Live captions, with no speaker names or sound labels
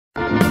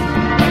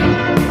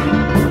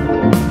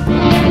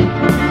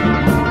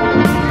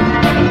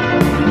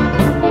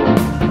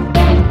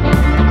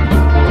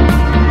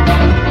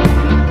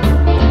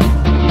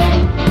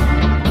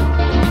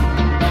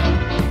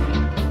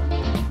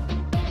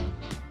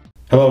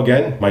Hello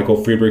again,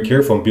 Michael Friedberg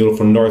here from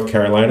beautiful North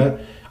Carolina.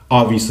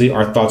 Obviously,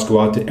 our thoughts go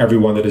out to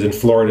everyone that is in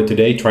Florida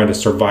today trying to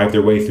survive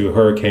their way through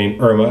Hurricane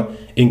Irma,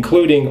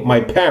 including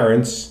my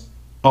parents.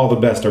 All the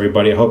best,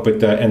 everybody. I hope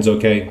it ends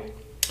okay.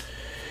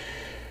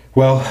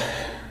 Well,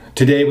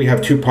 today we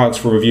have two products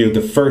for review.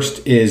 The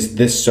first is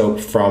this soap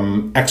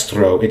from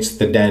Extro. It's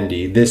the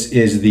Dandy. This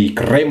is the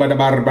Crema da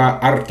Barba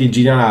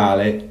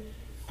Artigianale,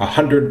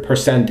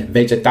 100%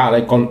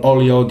 vegetale con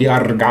olio di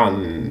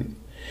argan.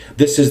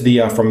 This is the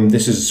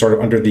this is sort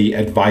of under the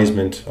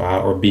advisement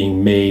or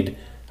being made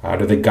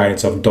under the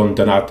guidance of Don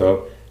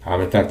Donato.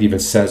 In fact, it even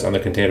says on the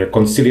container,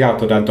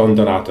 consigliato da Don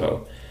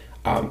Donato.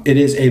 It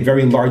is a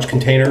very large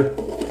container,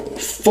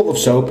 full of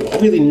soap,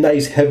 really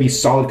nice, heavy,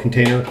 solid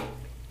container.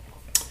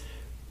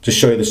 Just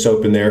show you the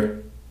soap in there.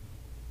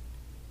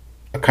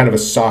 A kind of a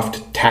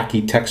soft,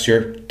 tacky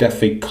texture,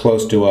 definitely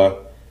close to a.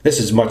 This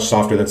is much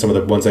softer than some of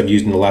the ones I've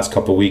used in the last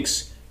couple of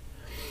weeks.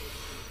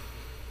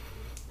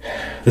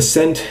 The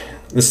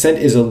scent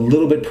is a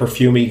little bit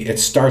perfumey. It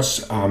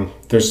starts,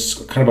 there's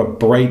kind of a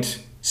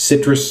bright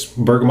citrus,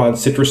 bergamot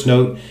citrus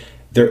note.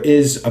 There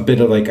is a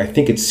bit of like, I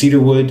think it's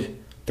cedarwood.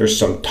 There's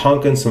some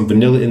tonka, some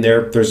vanilla in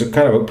there. There's a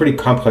kind of a pretty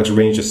complex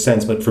range of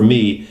scents, but for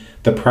me,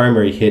 the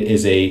primary hit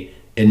is a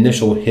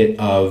initial hit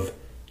of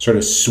sort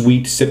of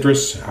sweet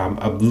citrus,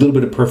 a little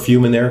bit of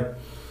perfume in there.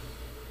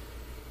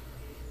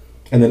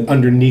 And then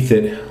underneath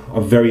it,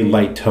 a very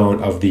light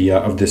tone of the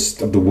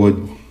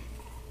wood.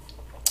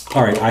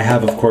 All right, I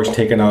have, of course,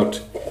 taken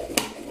out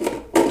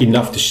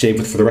enough to shave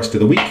with for the rest of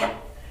the week.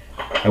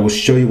 I will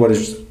show you what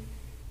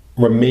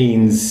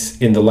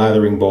remains in the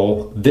lathering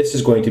bowl. This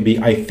is going to be,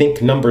 I think,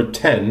 number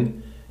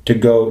 10 to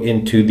go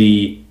into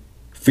the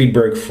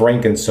Friedberg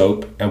Franken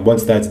soap. And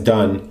once that's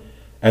done,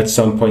 at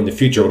some point in the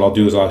future, what I'll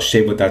do is I'll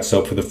shave with that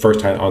soap for the first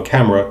time on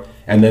camera,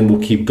 and then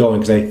we'll keep going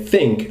because I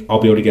think I'll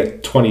be able to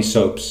get 20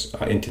 soaps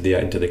into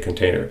the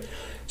container.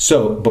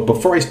 So, but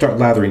before I start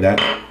lathering that,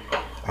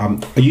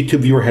 a YouTube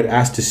viewer had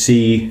asked to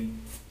see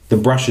the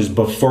brushes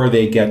before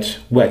they get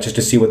wet, just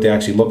to see what they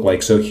actually look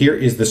like. So here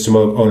is the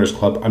Samoa Owners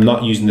Club. I'm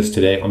not using this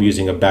today. I'm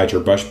using a Badger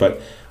brush, but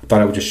I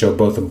thought I would just show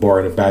both a boar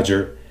and a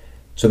Badger.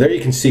 So there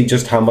you can see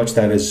just how much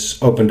that is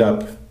opened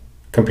up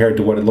compared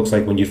to what it looks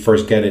like when you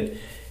first get it.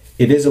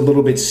 It is a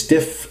little bit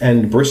stiff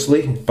and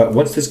bristly, but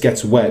once this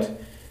gets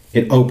wet,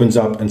 it opens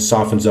up and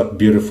softens up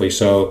beautifully.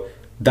 So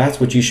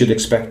that's what you should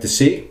expect to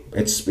see.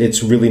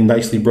 It's really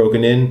nicely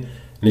broken in.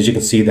 And as you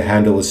can see, the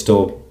handle is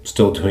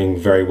still doing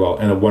very well,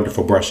 and a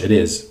wonderful brush it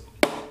is.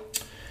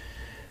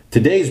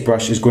 Today's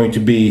brush is going to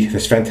be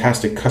this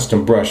fantastic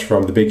custom brush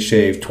from the Big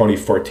Shave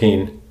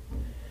 2014.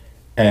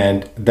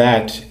 And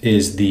that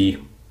is the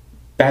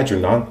Badger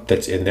knot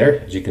that's in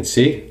there, as you can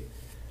see.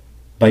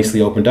 Nicely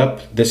opened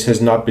up. This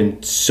has not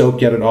been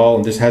soaked yet at all,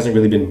 and this hasn't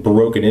really been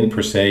broken in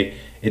per se.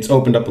 It's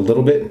opened up a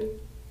little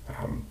bit,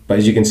 but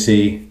as you can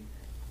see,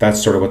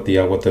 that's sort of what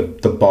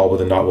the ball with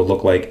a knot will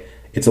look like.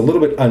 It's a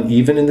little bit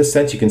uneven in the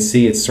sense. You can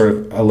see it's sort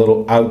of a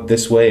little out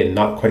this way and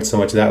not quite so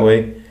much that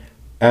way.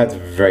 That's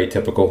very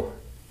typical.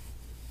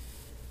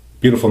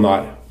 Beautiful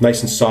knot,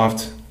 nice and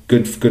soft,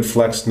 good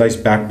flex, nice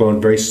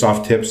backbone, very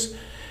soft tips,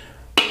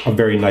 a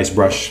very nice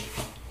brush.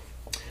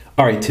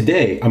 All right,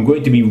 today I'm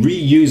going to be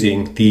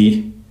reusing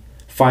the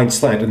fine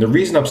slant, and the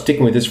reason I'm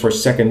sticking with this for a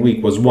second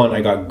week was, one,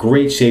 I got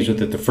great shaves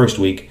with it the first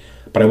week,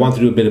 but I wanted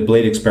to do a bit of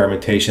blade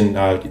experimentation.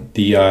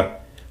 The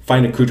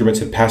Fine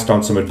Accoutrements had passed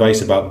on some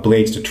advice about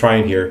blades to try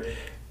in here.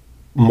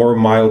 More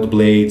mild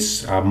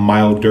blades,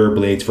 milder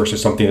blades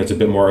versus something that's a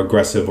bit more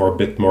aggressive or a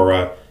bit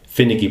more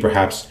finicky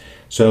perhaps.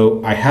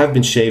 So I have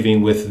been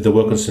shaving with the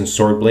Wilkinson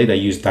sword blade. I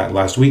used that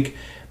last week.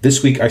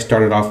 This week I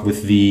started off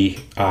with the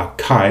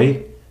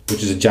Kai,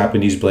 which is a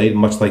Japanese blade,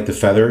 much like the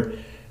Feather.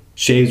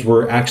 Shaves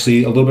were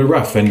actually a little bit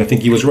rough, and I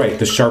think he was right.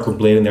 The sharper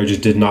blade in there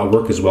just did not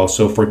work as well.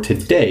 So for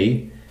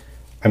today,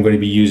 I'm going to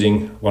be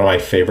using one of my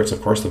favorites,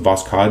 of course, the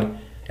Voskhod.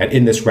 And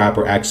in this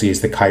wrapper actually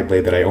is the Kai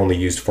blade that I only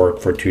used for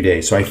 2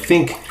 days. So I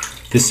think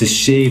this is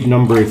shave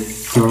number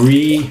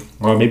 3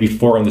 or maybe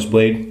 4 on this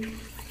blade.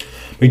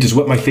 Let me just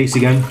wet my face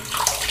again.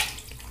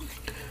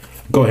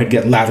 Go ahead,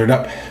 get lathered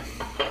up.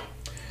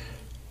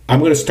 I'm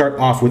going to start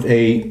off with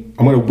I'm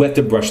going to wet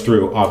the brush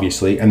through,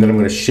 obviously, and then I'm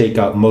going to shake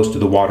out most of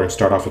the water and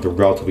start off with a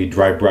relatively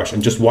dry brush.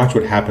 And just watch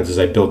what happens as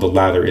I build the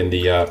lather in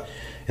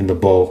the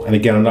bowl. And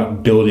again, I'm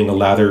not building a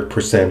lather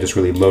per se. I'm just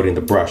really loading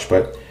the brush.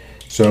 But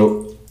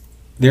so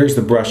there's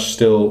the brush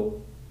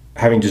still,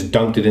 having just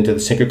dunked it into the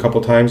sink a couple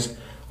times.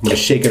 I'm going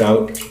to shake it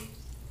out. You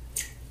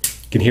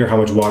can hear how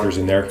much water's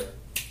in there.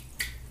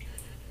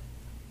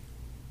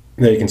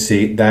 There you can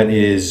see that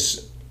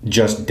is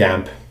just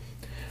damp.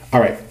 All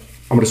right,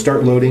 I'm going to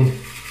start loading.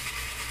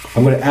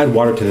 I'm going to add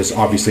water to this,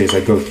 obviously, as I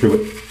go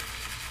through it.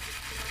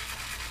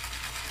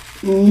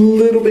 A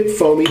little bit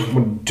foamy. I'm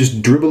going to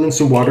just dribble in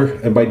some water.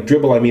 And by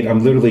dribble, I mean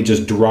I'm literally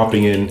just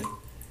dropping in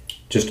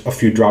just a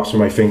few drops from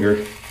my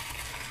finger.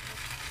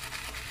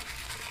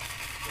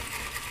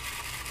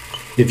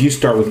 If you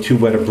start with too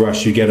wet a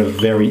brush, you get a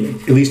very,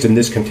 at least in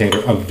this container,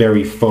 a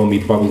very foamy,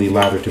 bubbly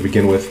lather to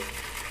begin with.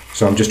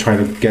 So I'm just trying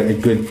to get a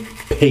good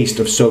paste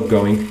of soap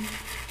going.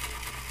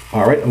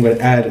 All right, I'm going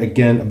to add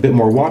again a bit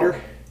more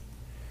water.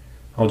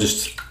 I'll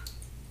just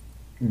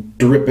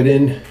drip it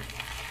in.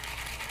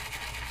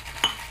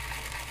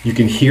 You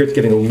can hear it's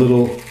getting a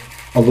little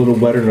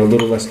wetter and a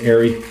little less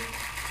airy.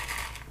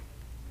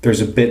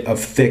 There's a bit of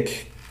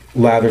thick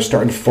lather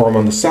starting to form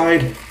on the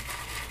side.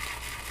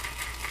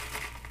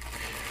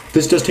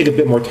 This does take a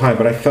bit more time,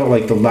 but I felt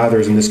like the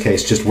lathers in this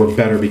case just were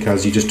better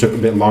because you just took a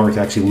bit longer to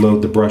actually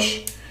load the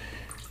brush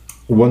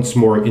once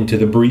more into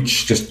the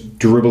breech, just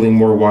dribbling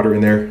more water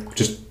in there,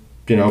 just,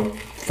 you know,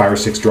 5 or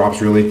 6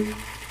 drops really.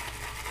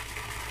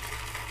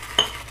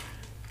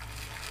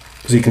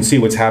 So you can see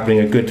what's happening,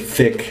 a good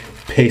thick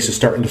paste is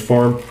starting to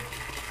form.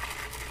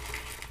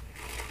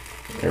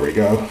 There we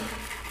go.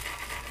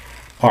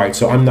 All right,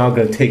 so I'm now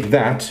going to take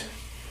that,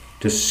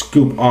 just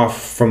scoop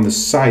off from the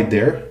side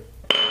there.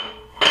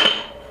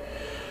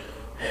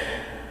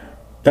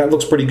 That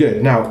looks pretty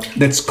good. Now,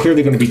 that's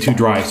clearly going to be too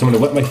dry, so I'm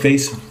going to wet my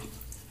face,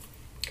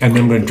 and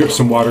then I'm going to drip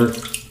some water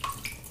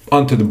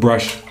onto the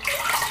brush.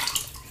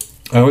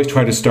 I always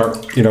try to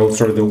start, you know,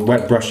 sort of the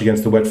wet brush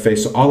against the wet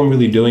face, so all I'm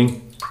really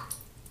doing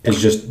is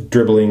just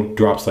dribbling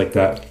drops like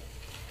that.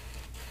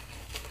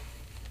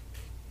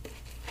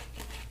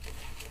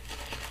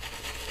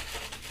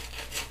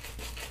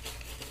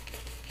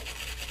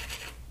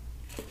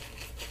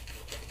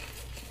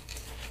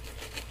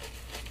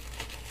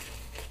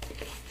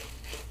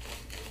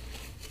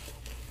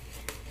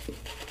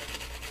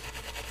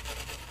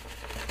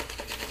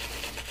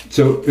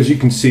 So as you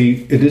can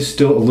see, it is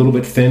still a little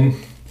bit thin.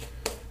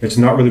 It's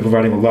not really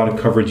providing a lot of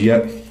coverage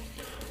yet.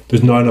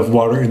 There's not enough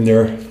water in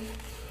there.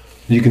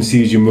 You can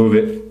see as you move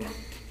it,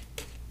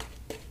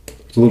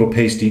 it's a little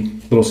pasty.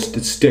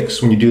 It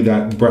sticks when you do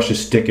that. The brush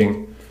is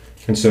sticking.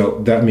 And so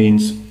that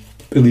means,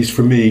 at least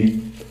for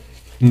me,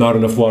 not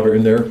enough water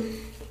in there.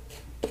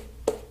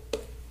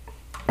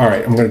 All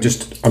right, I'm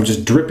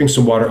just dripping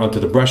some water onto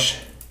the brush.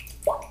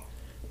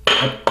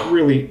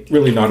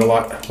 Really not a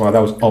lot. Wow, that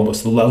was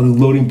almost the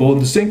loading bowl in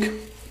the sink.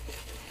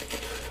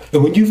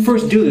 And when you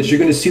first do this, you're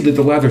going to see that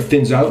the lather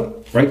thins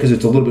out, right? Because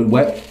it's a little bit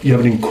wet. You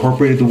haven't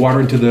incorporated the water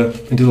into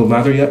the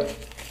lather yet.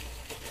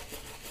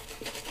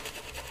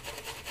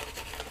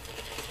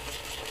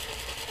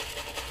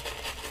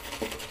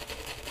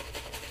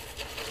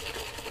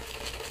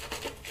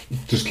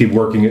 Just keep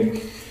working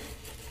it.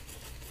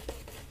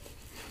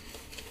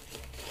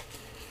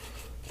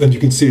 And you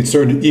can see it's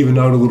starting to even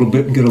out a little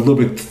bit and get a little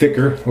bit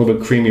thicker, a little bit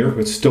creamier.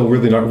 It's still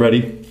really not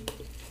ready.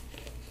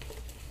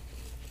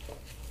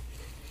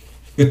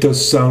 It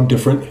does sound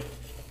different.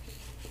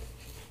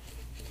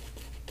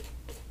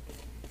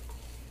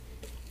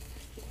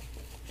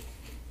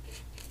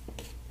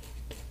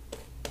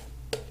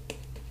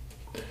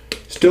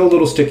 Still a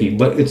little sticky,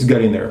 but it's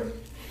getting there.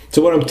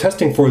 So what I'm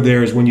testing for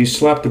there is when you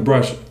slap the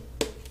brush,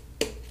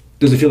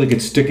 does it feel like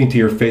it's sticking to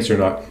your face or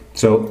not?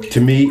 So to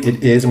me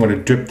it is. I'm going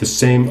to drip the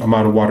same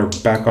amount of water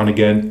back on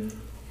again.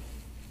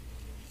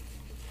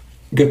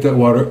 Get that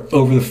water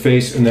over the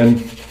face, and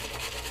then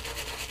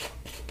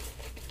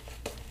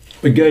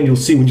again you'll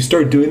see when you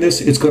start doing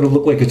this, it's going to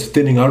look like it's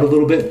thinning out a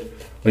little bit,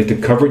 like the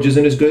coverage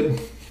isn't as good.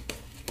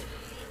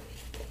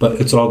 But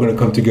it's all going to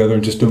come together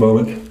in just a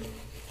moment.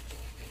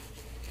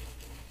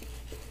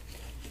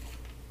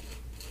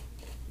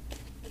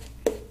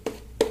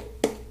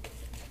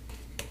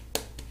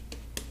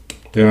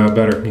 Yeah,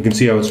 better. You can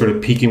see how it's sort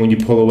of peaking when you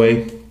pull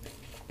away.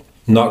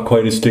 Not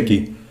quite as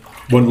sticky.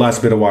 One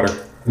last bit of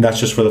water, and that's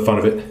just for the fun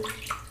of it.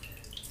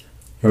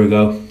 There we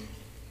go.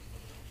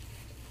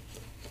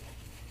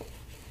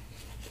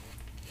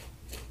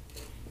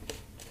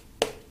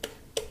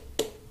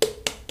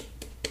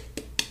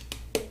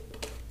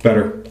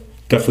 Better.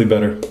 Definitely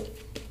better.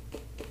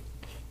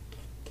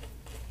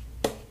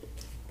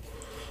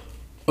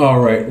 All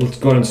right, let's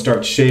go ahead and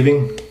start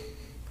shaving.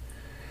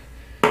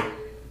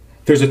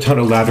 There's a ton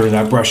of lather in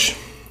that brush,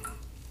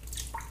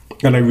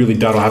 and I really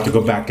doubt I'll have to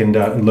go back and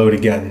load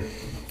again.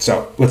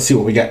 So let's see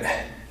what we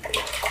get.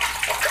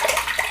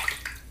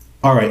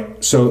 All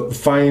right, so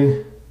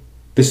fine.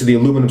 This is the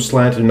aluminum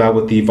slant, and now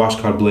with the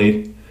Voskhod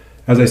blade.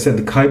 As I said,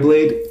 the Kai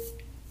blade,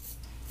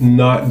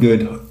 not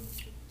good.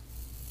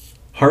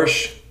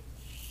 Harsh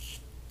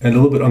and a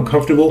little bit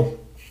uncomfortable.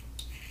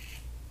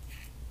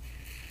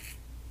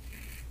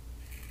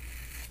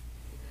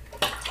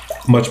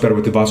 Much better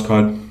with the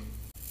Voskhod.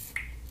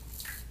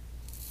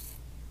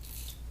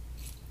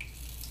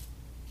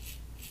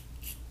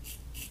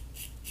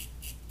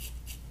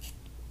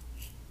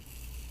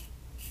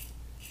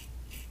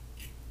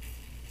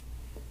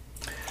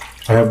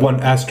 I have one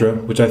Astra,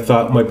 which I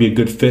thought might be a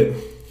good fit.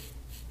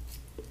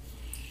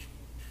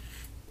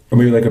 Or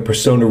maybe like a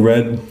Persona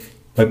Red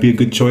might be a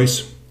good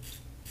choice.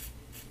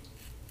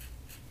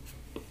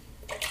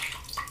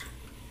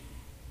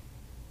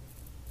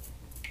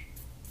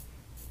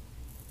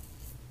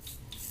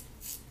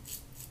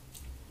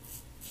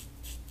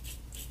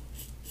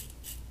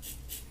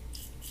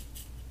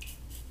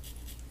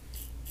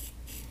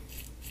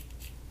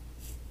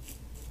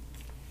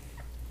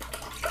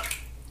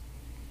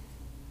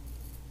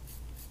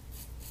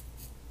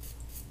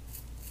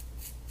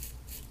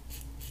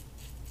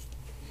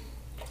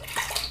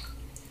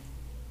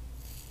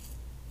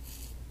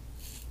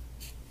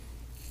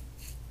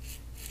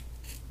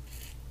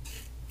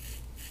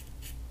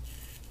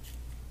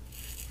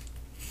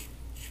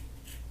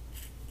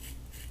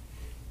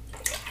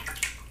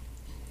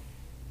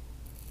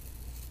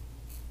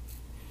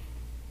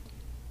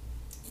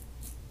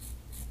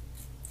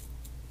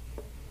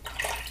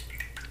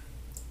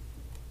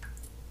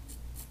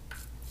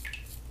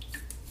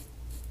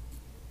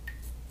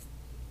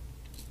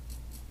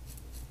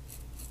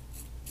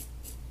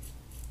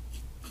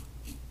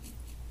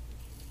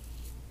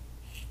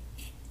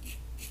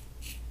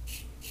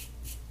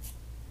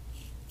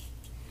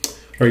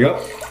 There we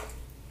go.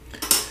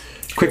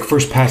 Quick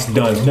first pass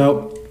done.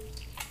 Now,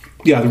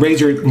 yeah, the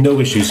razor, no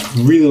issues.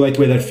 Really like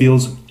the way that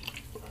feels.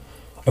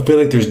 I feel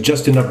like there's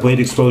just enough blade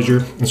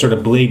exposure and sort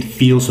of blade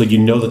feel so you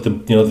know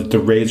that the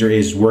razor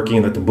is working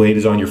and that the blade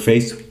is on your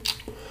face.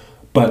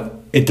 But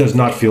it does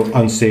not feel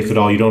unsafe at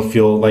all. You don't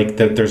feel like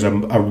that there's a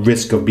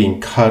risk of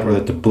being cut or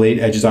that the blade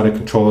edge is out of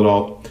control at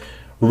all.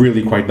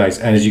 Really quite nice.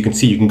 And as you can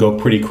see, you can go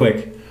pretty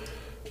quick.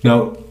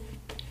 Now,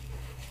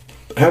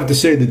 I have to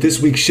say that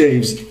this week's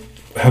shaves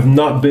have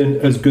not been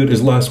as good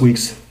as last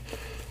week's.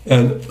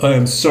 And I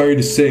am sorry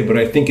to say, but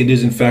I think it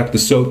is in fact the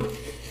soap.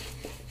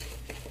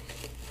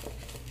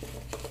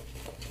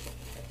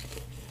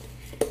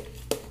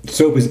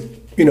 Soap is,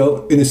 you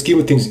know, in the scheme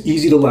of things,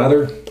 easy to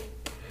lather.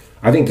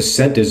 I think the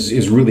scent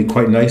is really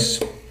quite nice.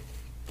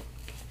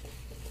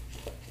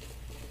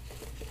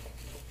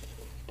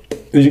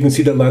 As you can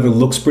see, that lather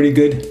looks pretty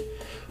good.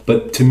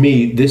 But to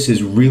me, this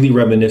is really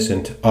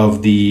reminiscent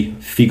of the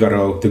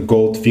Figaro, the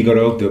gold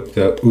Figaro,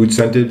 the oud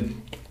scented.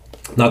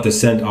 Not the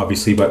scent,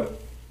 obviously, but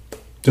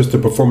just the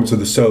performance of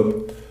the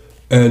soap.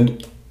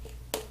 And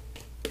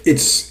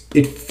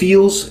it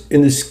feels,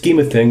 in the scheme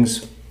of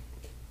things,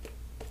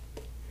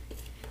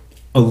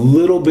 a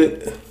little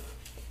bit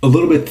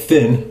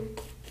thin.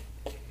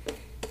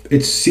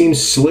 It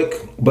seems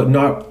slick, but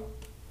not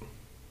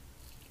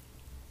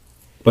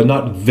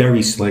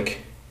very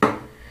slick.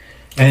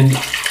 And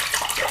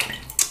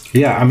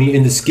yeah, I mean,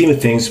 in the scheme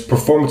of things,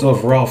 performance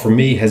overall for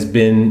me has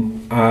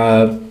been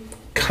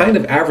kind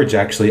of average,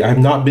 actually. I've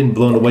not been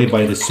blown away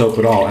by this soap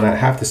at all, and I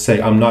have to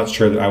say, I'm not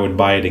sure that I would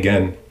buy it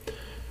again.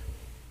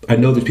 I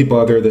know there's people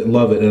out there that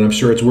love it, and I'm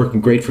sure it's working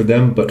great for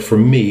them, but for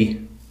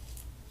me,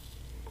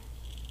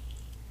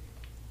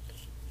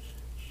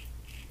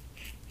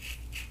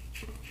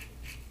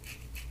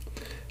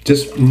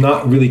 just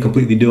not really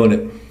completely doing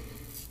it.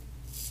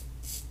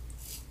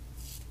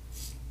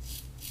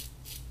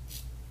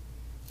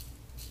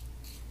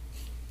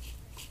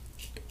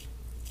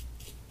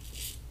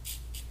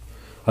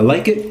 I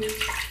like it.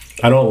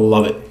 I don't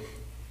love it.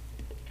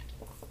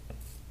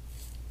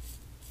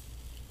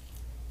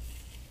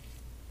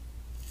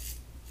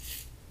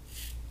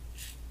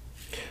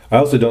 I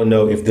also don't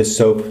know if this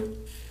soap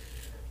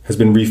has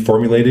been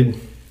reformulated.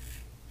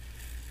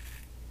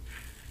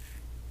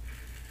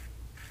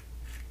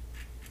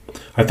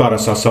 I thought I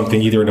saw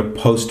something either in a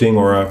posting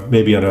or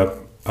maybe on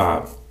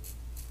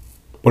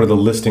one of the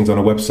listings on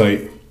a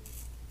website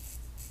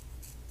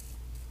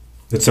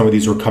that some of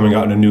these were coming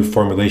out in a new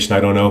formulation. I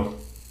don't know.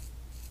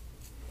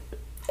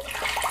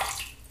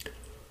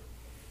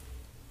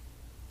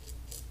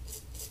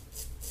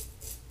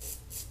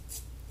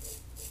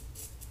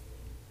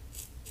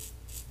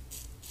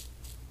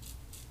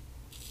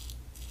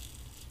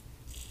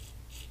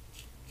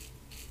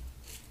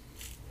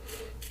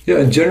 Yeah,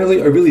 and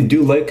generally I really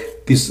do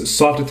like these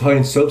soft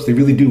Italian soaps. They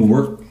really do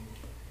work,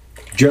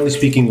 generally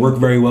speaking, work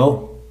very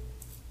well.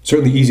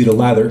 Certainly easy to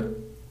lather.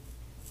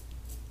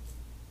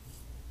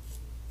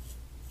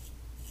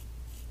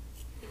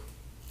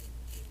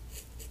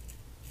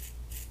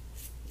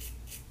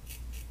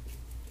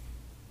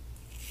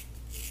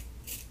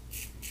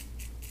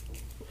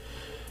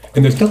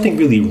 And there's nothing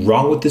really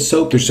wrong with this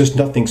soap. There's just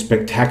nothing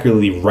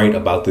spectacularly right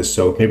about this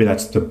soap. Maybe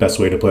that's the best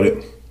way to put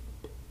it.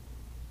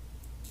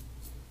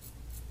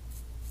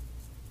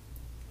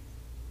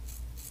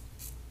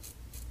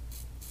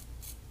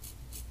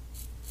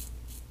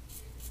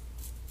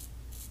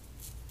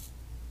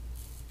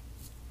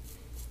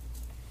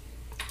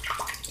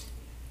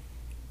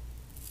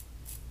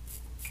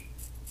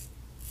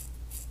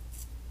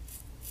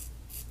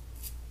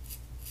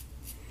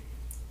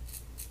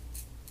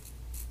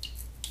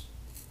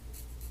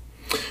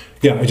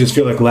 Yeah, I just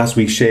feel like last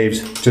week's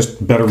shaves,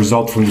 just better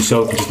result from the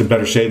soap, just a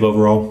better shave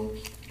overall.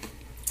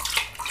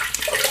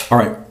 All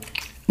right,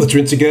 let's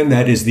rinse again.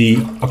 That is the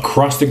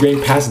across the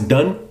grain pass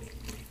done.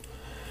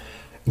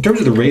 In terms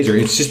of the razor,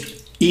 it's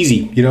just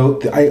easy. You know,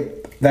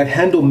 that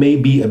handle may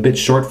be a bit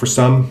short for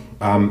some.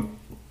 I'm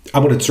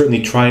going to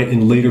certainly try it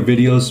in later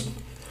videos.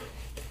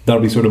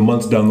 That'll be sort of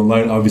months down the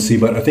line, obviously,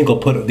 but I think I'll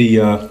put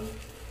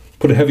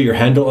put a heavier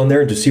handle on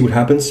there to see what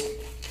happens.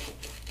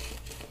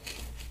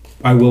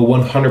 I will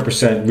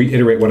 100%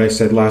 reiterate what I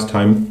said last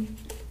time.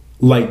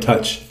 Light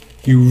touch.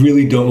 You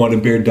really don't want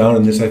to bear down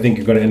on this. I think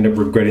you're going to end up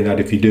regretting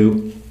that if you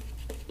do.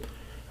 All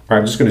right,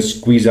 I'm just going to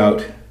squeeze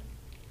out,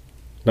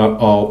 not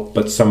all,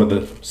 but some of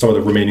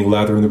the remaining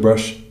lather in the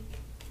brush,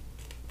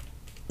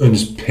 and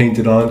just paint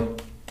it on.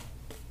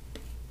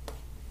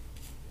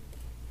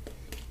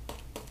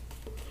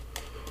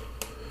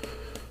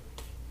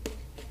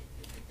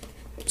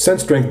 Scent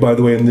strength, by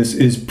the way, in this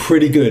is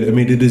pretty good. I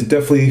mean, it is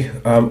definitely,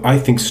 I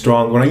think,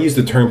 strong. When I use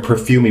the term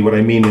perfumey, what I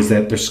mean is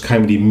that there's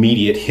kind of the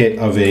immediate hit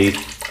of a,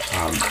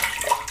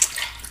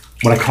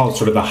 what I call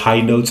sort of the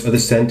high notes of the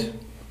scent.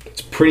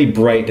 It's pretty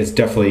bright. It's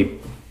definitely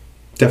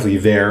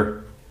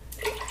there.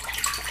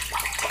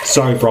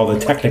 Sorry for all the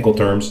technical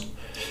terms.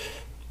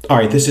 All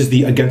right, this is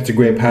the against the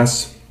grain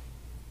pass.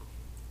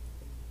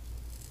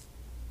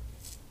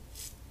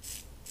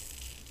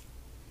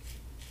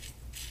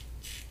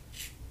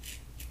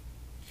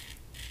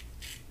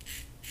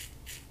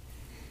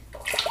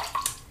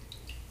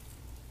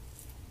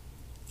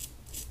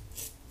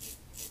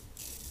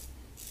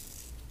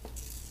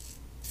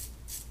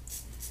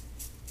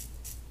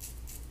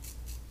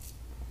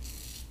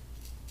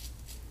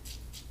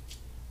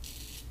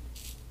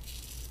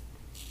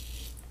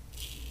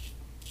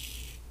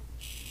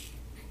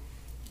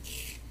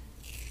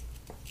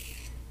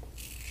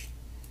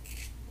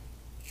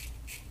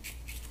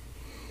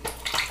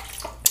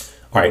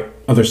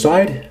 other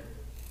side.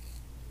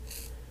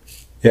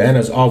 Yeah, and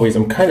as always,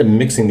 I'm kind of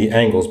mixing the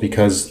angles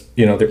because,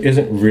 you know, there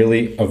isn't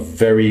really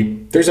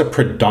there's a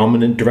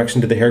predominant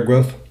direction to the hair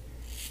growth.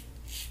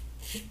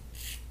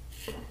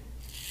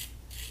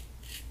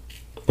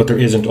 But there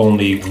isn't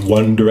only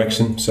one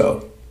direction,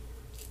 so.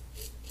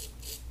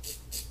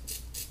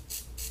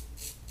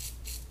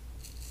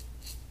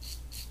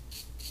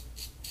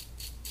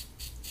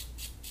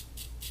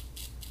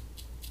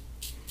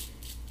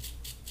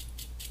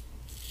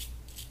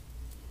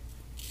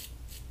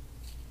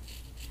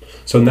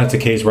 So that's a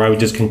case where I would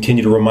just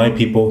continue to remind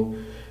people,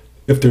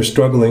 if they're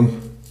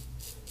struggling,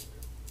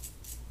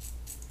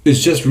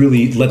 is just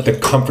really let the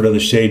comfort of the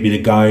shave be the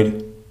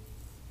guide.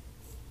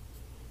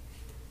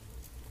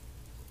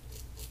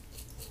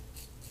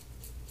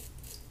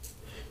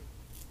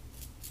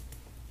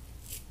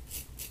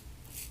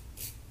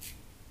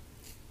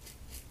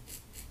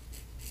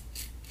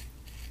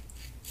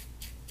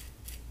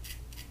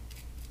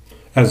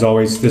 As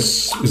always,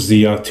 this is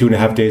the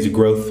 2.5 days of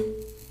growth.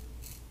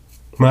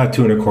 Not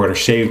 2 1/4,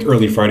 shaved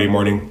early Friday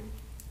morning.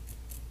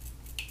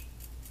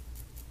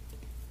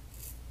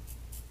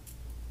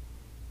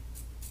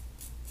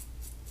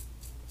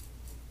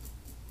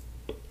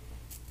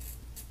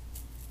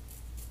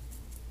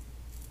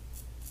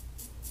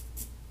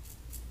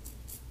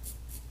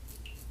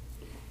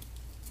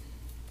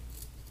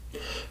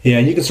 Yeah,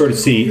 and you can sort of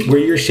see where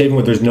you're shaving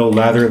where there's no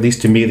lather, at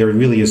least to me, there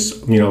really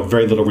is, you know,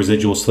 very little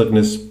residual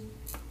slickness.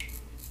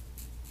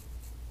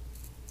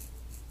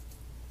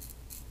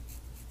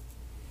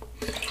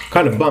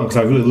 Kind of bummed because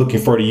I was really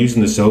looking forward to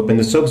using the soap, and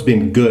the soap's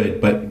been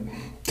good, but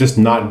just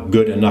not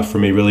good enough for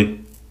me, really.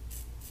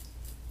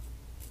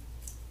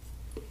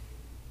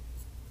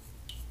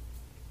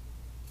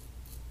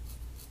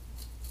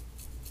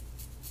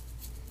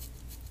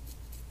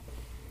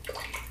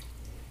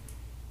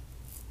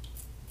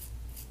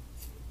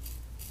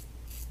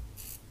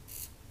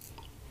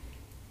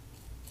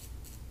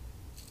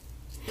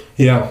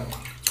 Yeah.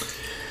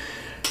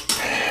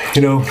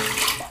 You know,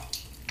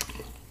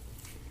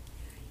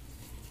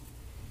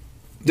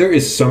 there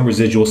is some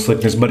residual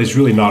slickness, but it's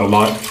really not a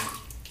lot.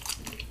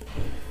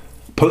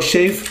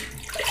 Post-shave,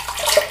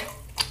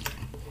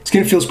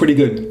 skin feels pretty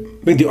good.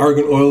 I think the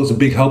argan oil is a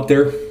big help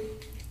there.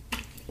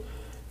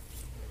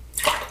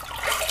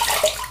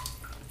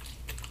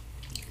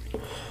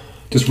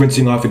 Just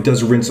rinsing off, it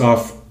does rinse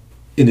off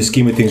in the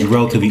scheme of things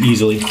relatively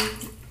easily.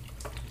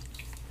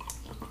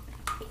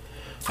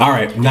 All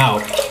right, now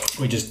let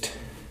me just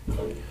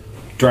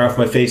dry off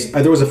my face.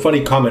 There was a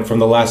funny comment from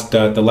the last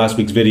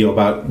week's video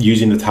about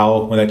using the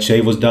towel when that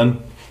shave was done.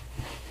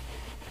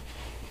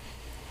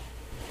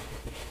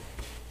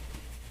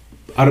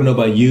 I don't know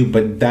about you,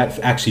 but that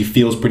actually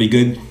feels pretty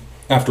good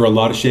after a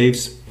lot of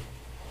shaves.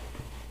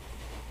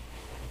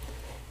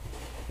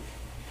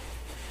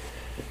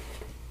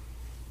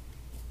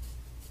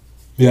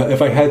 Yeah,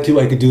 if I had to,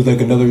 I could do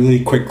like another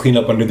really quick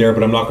cleanup under there,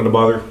 but I'm not going to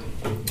bother.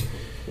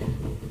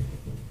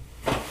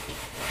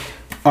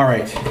 All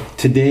right,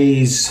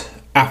 today's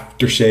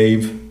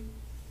aftershave.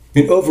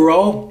 And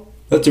overall,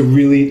 that's a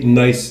really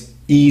nice,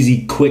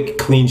 easy, quick,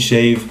 clean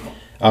shave.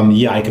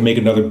 Yeah, I can make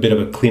another bit of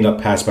a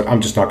cleanup pass, but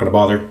I'm just not going to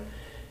bother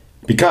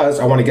because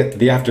I want to get to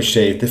the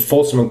aftershave. The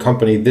Folsom&Co,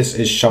 this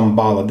is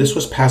Shambala. This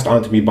was passed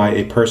on to me by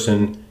a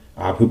person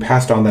who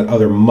passed on that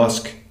other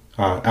musk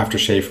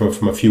aftershave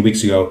from a few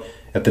weeks ago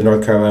at the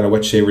North Carolina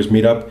Wet Shavers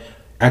meetup.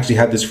 Actually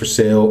had this for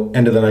sale.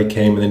 End of the night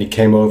came, and then he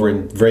came over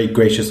and very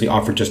graciously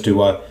offered just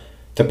to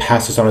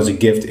pass this on as a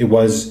gift. It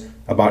was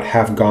about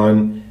half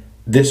gone.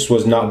 This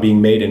was not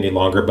being made any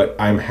longer, but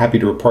I'm happy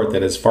to report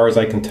that as far as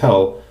I can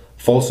tell,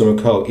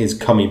 Folsom&Co is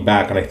coming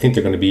back, and I think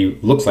they're going to be,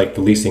 looks like,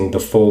 releasing the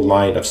full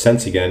line of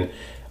scents again.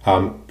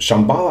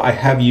 Shambala I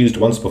have used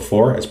once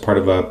before as part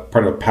of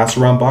a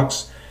pass-around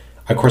box.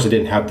 Of course, I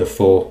didn't have the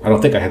full, I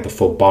don't think I had the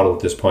full bottle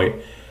at this point.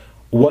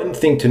 One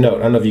thing to note,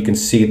 I don't know if you can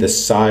see the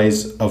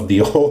size of the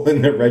hole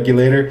in the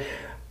regulator.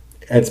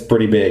 It's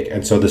pretty big,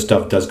 and so the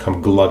stuff does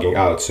come glugging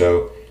out.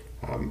 So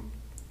I'm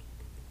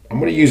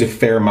going to use a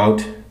fair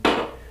amount.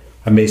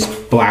 I may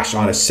splash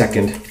on a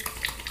second,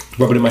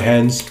 rub it in my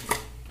hands.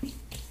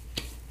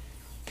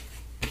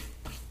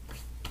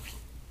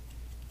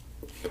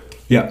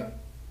 Yeah,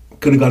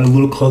 could have gotten a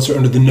little closer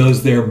under the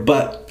nose there,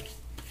 but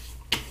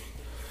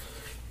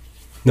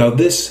now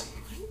this,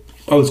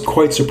 I was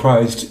quite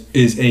surprised,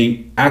 is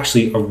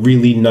actually a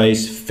really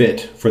nice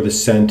fit for the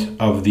scent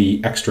of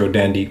the Extro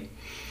Dandy.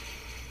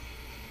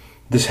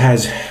 This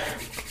has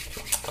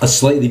a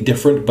slightly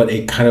different, but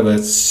a kind of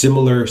a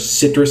similar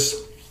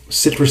citrus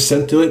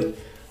scent to it.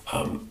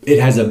 It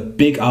has a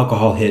big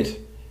alcohol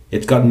hit.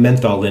 It's got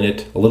menthol in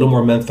it, a little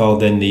more menthol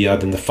than the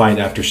fine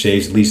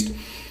aftershaves, at least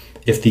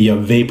if the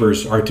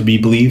vapors are to be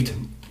believed.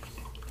 I'm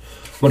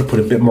going to put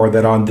a bit more of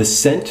that on. The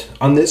scent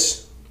on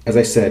this, as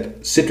I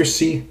said,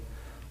 citrusy,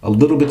 a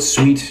little bit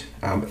sweet,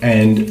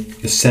 and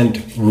the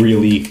scent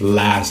really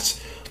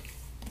lasts.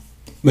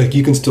 Like,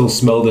 you can still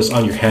smell this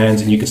on your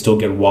hands, and you can still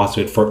get wafts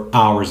of it for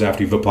hours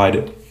after you've applied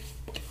it.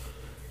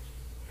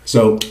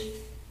 So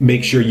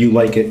make sure you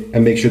like it,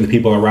 and make sure the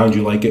people around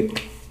you like it.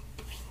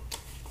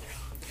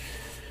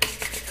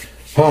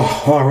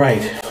 Oh, all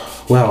right.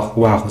 Well,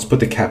 wow, let's put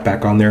the cap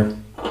back on there.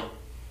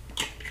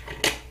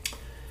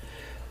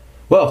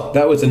 Well,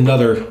 that was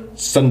another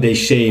Sunday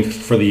shave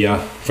for the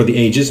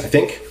ages, I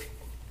think.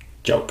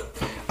 Joke.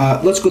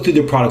 Let's go through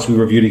the products we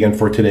reviewed again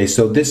for today.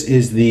 So this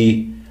is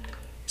the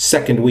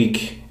second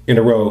week in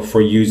a row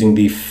for using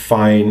the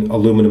fine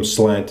aluminum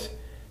slant.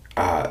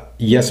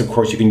 Yes, of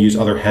course, you can use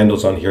other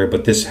handles on here,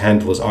 but this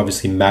handle is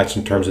obviously matched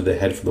in terms of the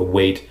head for the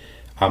weight.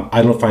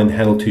 I don't find the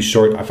handle too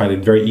short. I find it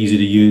very easy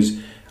to use.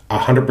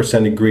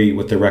 100% agree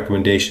with the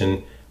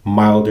recommendation.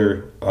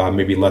 Milder,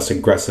 maybe less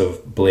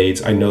aggressive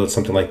blades. I know that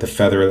something like the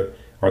Feather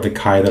or the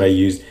Kai that I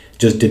used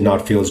just did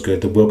not feel as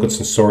good. The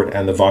Wilkinson Sword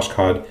and the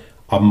Voskhod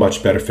are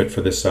much better fit for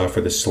this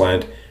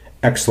slant.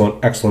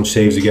 Excellent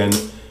shaves again.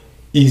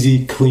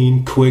 Easy,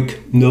 clean,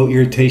 quick, no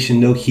irritation,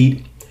 no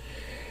heat.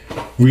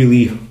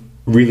 Really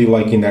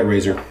liking that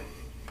razor.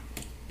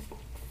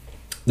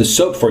 The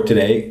soap for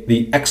today,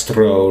 the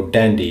Extro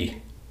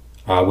Dandy,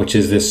 which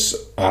is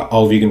this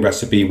all vegan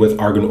recipe with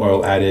argan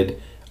oil added,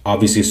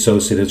 obviously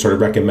associated, sort of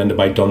recommended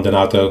by Don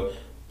Donato,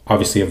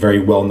 obviously a very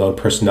well-known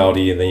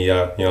personality in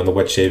the in the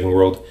wet shaving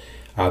world.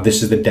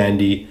 This is the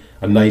Dandy,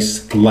 a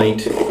nice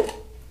light,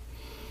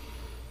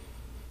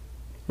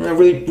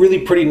 really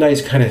pretty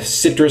nice kind of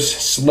citrus,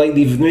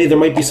 slightly, maybe there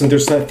might be some,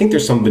 I think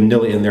there's some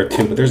vanilla in there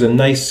too, but there's a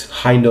nice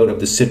high note of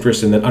the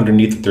citrus, and then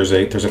underneath it there's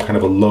a kind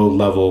of a low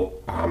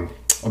level,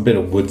 a bit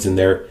of woods in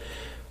there.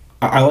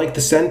 I like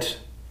the scent.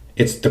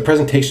 The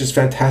presentation is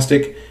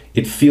fantastic.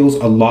 It feels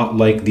a lot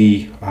like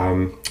the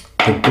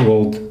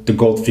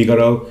gold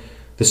Figaro.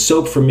 The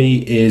soap for me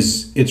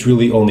it's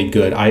really only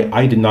good.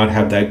 I did not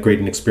have that great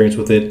an experience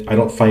with it. I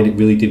don't find it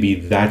really to be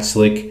that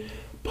slick.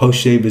 Post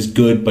shave is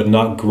good, but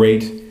not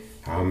great.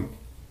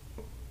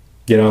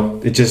 You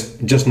know, it's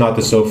just not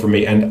the soap for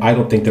me, and I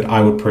don't think that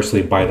I would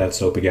personally buy that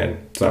soap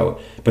again. So,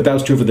 but that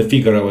was true for the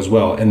Figaro as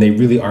well, and they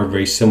really are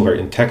very similar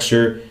in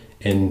texture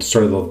and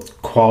sort of the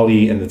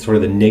quality and the sort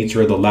of the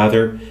nature of the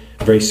lather,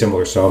 very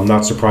similar. So I'm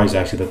not surprised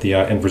actually that the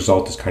end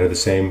result is kind of the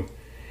same.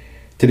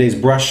 Today's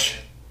brush,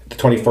 the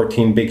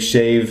 2014 Big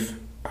Shave,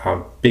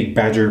 big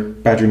badger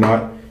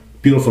knot,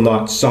 beautiful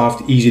knot,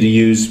 soft, easy to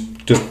use,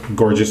 just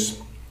gorgeous.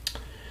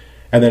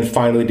 And then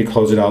finally, to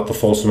close it out, the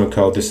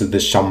Folsom&Co. This is the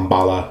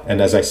Shambala, and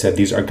as I said,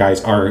 these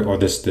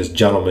this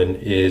gentleman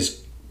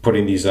is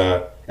putting these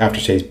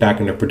aftershaves back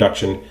into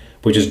production,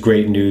 which is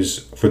great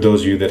news for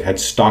those of you that had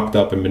stocked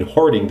up and been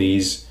hoarding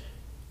these,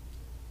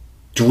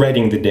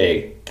 dreading the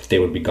day that they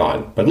would be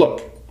gone. But look,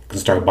 you can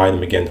start buying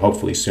them again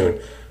hopefully soon.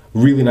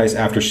 Really nice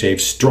aftershave,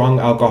 strong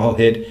alcohol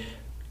hit,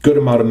 good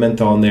amount of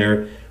menthol in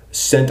there.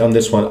 Scent on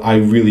this one I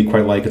really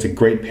quite like. It's a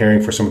great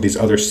pairing for some of these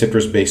other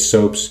citrus-based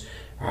soaps.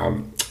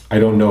 I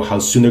don't know how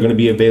soon they're going to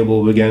be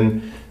available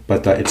again,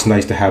 but it's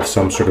nice to have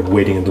some sort of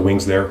waiting in the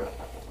wings there.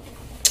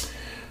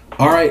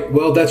 All right,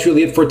 well, that's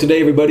really it for today,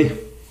 everybody.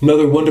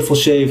 Another wonderful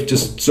shave,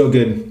 just so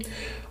good.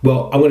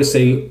 Well, I'm going to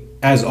say,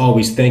 as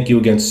always, thank you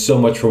again so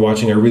much for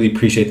watching. I really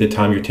appreciate the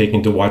time you're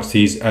taking to watch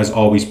these. As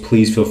always,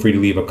 please feel free to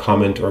leave a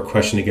comment or a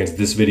question against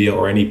this video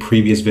or any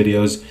previous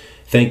videos.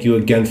 Thank you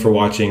again for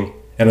watching,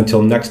 and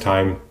until next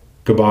time,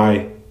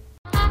 goodbye.